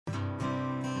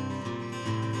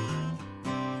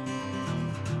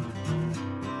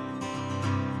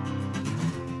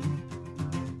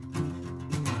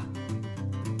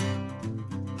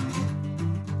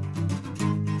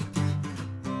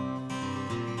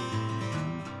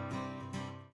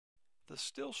The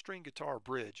steel string guitar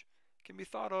bridge can be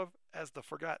thought of as the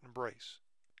forgotten brace.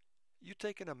 You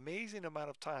take an amazing amount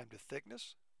of time to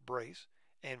thickness, brace,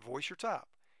 and voice your top,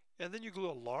 and then you glue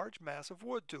a large mass of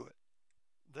wood to it.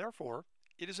 Therefore,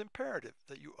 it is imperative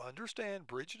that you understand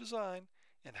bridge design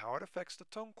and how it affects the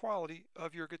tone quality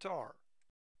of your guitar.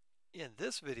 In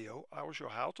this video, I will show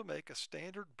how to make a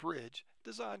standard bridge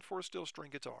designed for a steel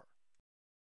string guitar.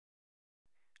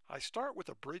 I start with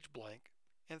a bridge blank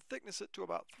and thickness it to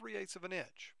about 3/8 of an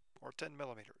inch, or 10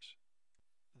 millimeters.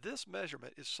 This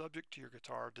measurement is subject to your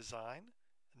guitar design,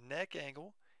 neck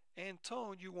angle, and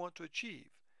tone you want to achieve,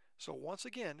 so once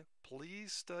again,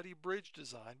 please study bridge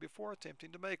design before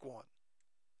attempting to make one.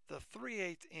 The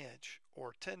 3/8 inch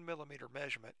or 10 millimeter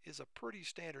measurement is a pretty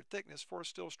standard thickness for a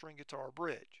steel string guitar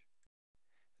bridge.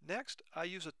 Next, I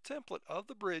use a template of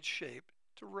the bridge shape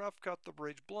to rough cut the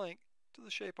bridge blank to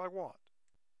the shape I want.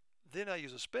 Then I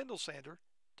use a spindle sander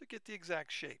to get the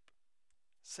exact shape.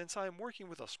 Since I am working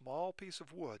with a small piece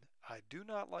of wood, I do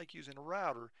not like using a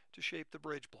router to shape the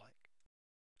bridge blank.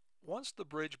 Once the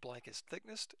bridge blank is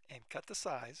thicknessed and cut to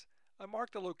size, I mark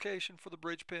the location for the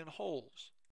bridge pin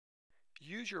holes.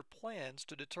 Use your plans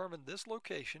to determine this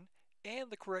location and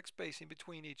the correct spacing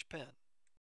between each pin.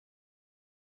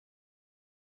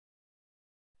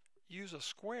 Use a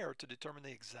square to determine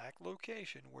the exact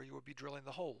location where you will be drilling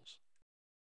the holes.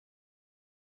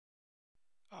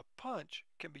 A punch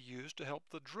can be used to help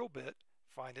the drill bit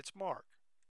find its mark.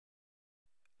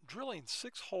 Drilling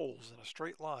 6 holes in a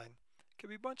straight line can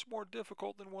be much more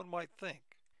difficult than one might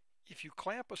think. If you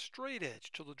clamp a straight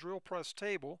edge to the drill press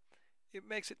table, it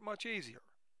makes it much easier.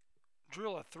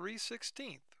 Drill a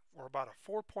 3/16 or about a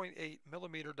 4.8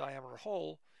 millimeter diameter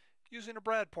hole using a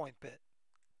brad point bit.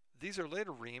 These are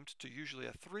later reamed to usually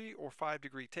a 3 or 5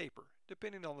 degree taper,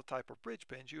 depending on the type of bridge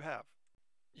pins you have.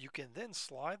 You can then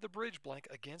slide the bridge blank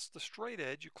against the straight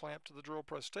edge you clamped to the drill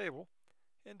press table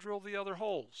and drill the other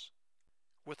holes.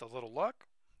 With a little luck,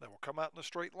 they will come out in a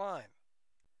straight line.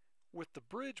 With the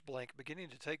bridge blank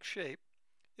beginning to take shape,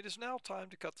 it is now time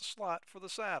to cut the slot for the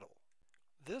saddle.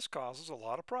 This causes a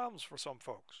lot of problems for some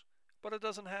folks, but it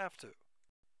doesn't have to.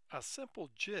 A simple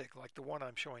jig like the one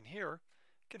I'm showing here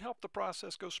can help the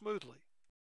process go smoothly.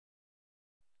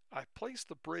 I place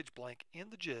the bridge blank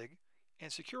in the jig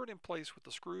and secure it in place with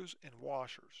the screws and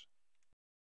washers.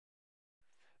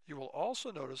 You will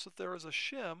also notice that there is a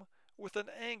shim with an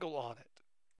angle on it.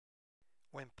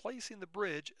 When placing the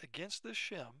bridge against this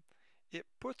shim, it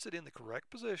puts it in the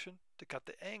correct position to cut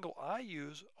the angle I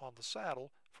use on the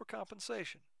saddle for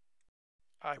compensation.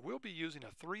 I will be using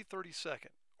a 3/32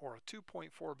 or a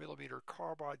 2.4 millimeter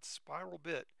carbide spiral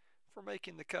bit for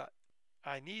making the cut.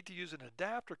 I need to use an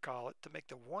adapter collet to make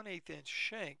the 1/8 inch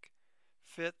shank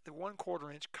fit the 1/4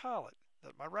 inch collet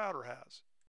that my router has.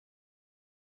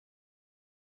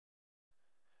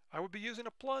 I would be using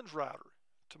a plunge router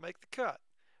to make the cut,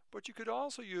 but you could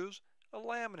also use a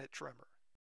laminate trimmer.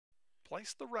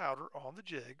 Place the router on the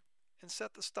jig and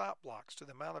set the stop blocks to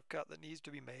the amount of cut that needs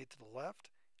to be made to the left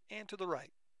and to the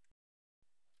right.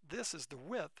 This is the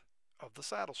width of the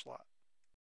saddle slot.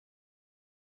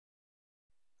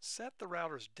 Set the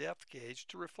router's depth gauge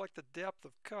to reflect the depth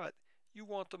of cut you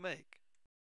want to make.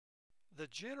 The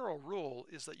general rule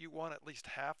is that you want at least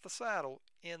half the saddle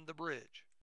in the bridge.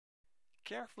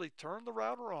 Carefully turn the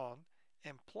router on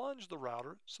and plunge the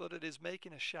router so that it is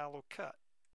making a shallow cut.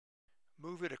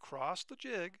 Move it across the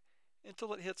jig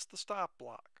until it hits the stop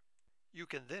block. You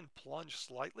can then plunge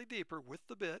slightly deeper with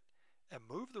the bit and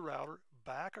move the router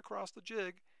back across the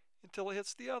jig until it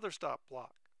hits the other stop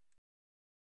block.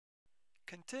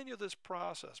 Continue this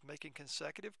process, making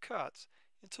consecutive cuts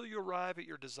until you arrive at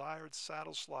your desired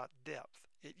saddle slot depth.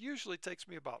 It usually takes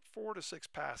me about 4 to 6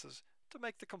 passes to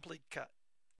make the complete cut.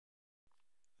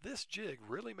 This jig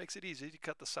really makes it easy to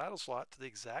cut the saddle slot to the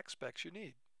exact specs you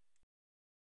need.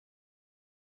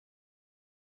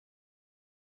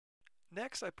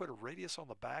 Next, I put a radius on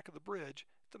the back of the bridge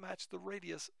to match the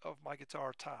radius of my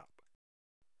guitar top.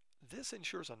 This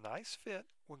ensures a nice fit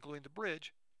when gluing the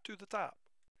bridge to the top.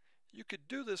 You could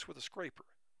do this with a scraper,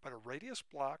 but a radius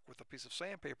block with a piece of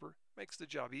sandpaper makes the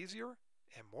job easier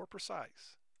and more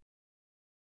precise.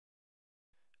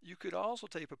 You could also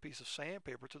tape a piece of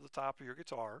sandpaper to the top of your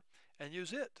guitar and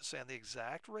use it to sand the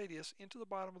exact radius into the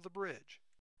bottom of the bridge.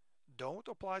 Don't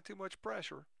apply too much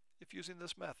pressure if using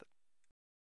this method.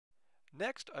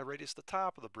 Next, I radius the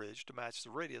top of the bridge to match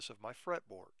the radius of my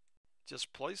fretboard.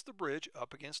 Just place the bridge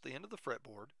up against the end of the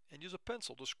fretboard and use a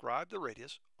pencil to scribe the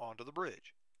radius onto the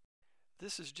bridge.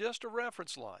 This is just a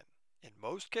reference line. In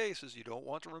most cases, you don't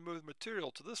want to remove material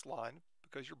to this line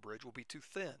because your bridge will be too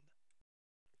thin.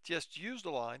 Just use the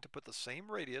line to put the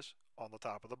same radius on the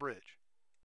top of the bridge.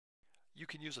 You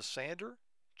can use a sander,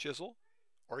 chisel,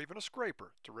 or even a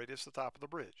scraper to radius the top of the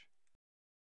bridge.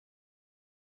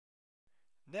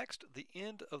 Next, the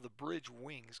end of the bridge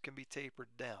wings can be tapered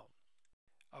down.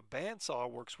 A bandsaw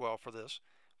works well for this,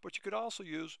 but you could also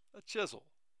use a chisel.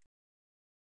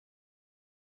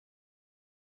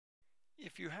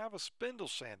 If you have a spindle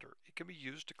sander, it can be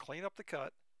used to clean up the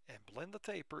cut and blend the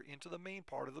taper into the main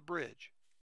part of the bridge.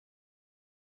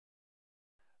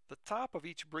 The top of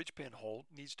each bridge pin hole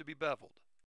needs to be beveled.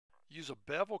 Use a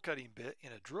bevel cutting bit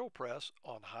in a drill press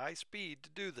on high speed to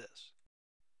do this.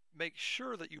 Make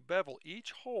sure that you bevel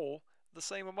each hole the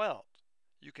same amount.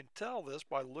 You can tell this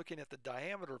by looking at the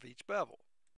diameter of each bevel.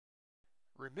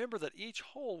 Remember that each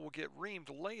hole will get reamed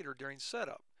later during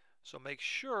setup, so make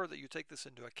sure that you take this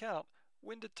into account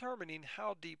when determining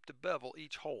how deep to bevel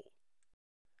each hole.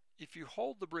 If you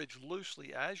hold the bridge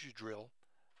loosely as you drill,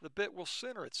 the bit will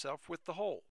center itself with the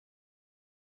hole.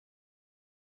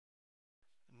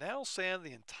 Now sand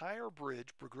the entire bridge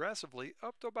progressively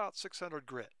up to about 600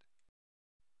 grit.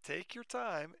 Take your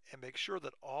time and make sure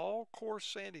that all coarse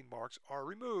sanding marks are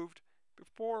removed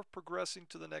before progressing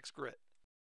to the next grit.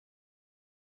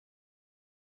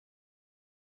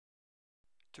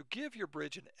 To give your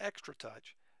bridge an extra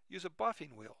touch, use a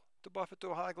buffing wheel to buff it to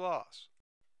a high gloss.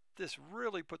 This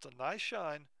really puts a nice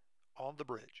shine on the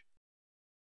bridge.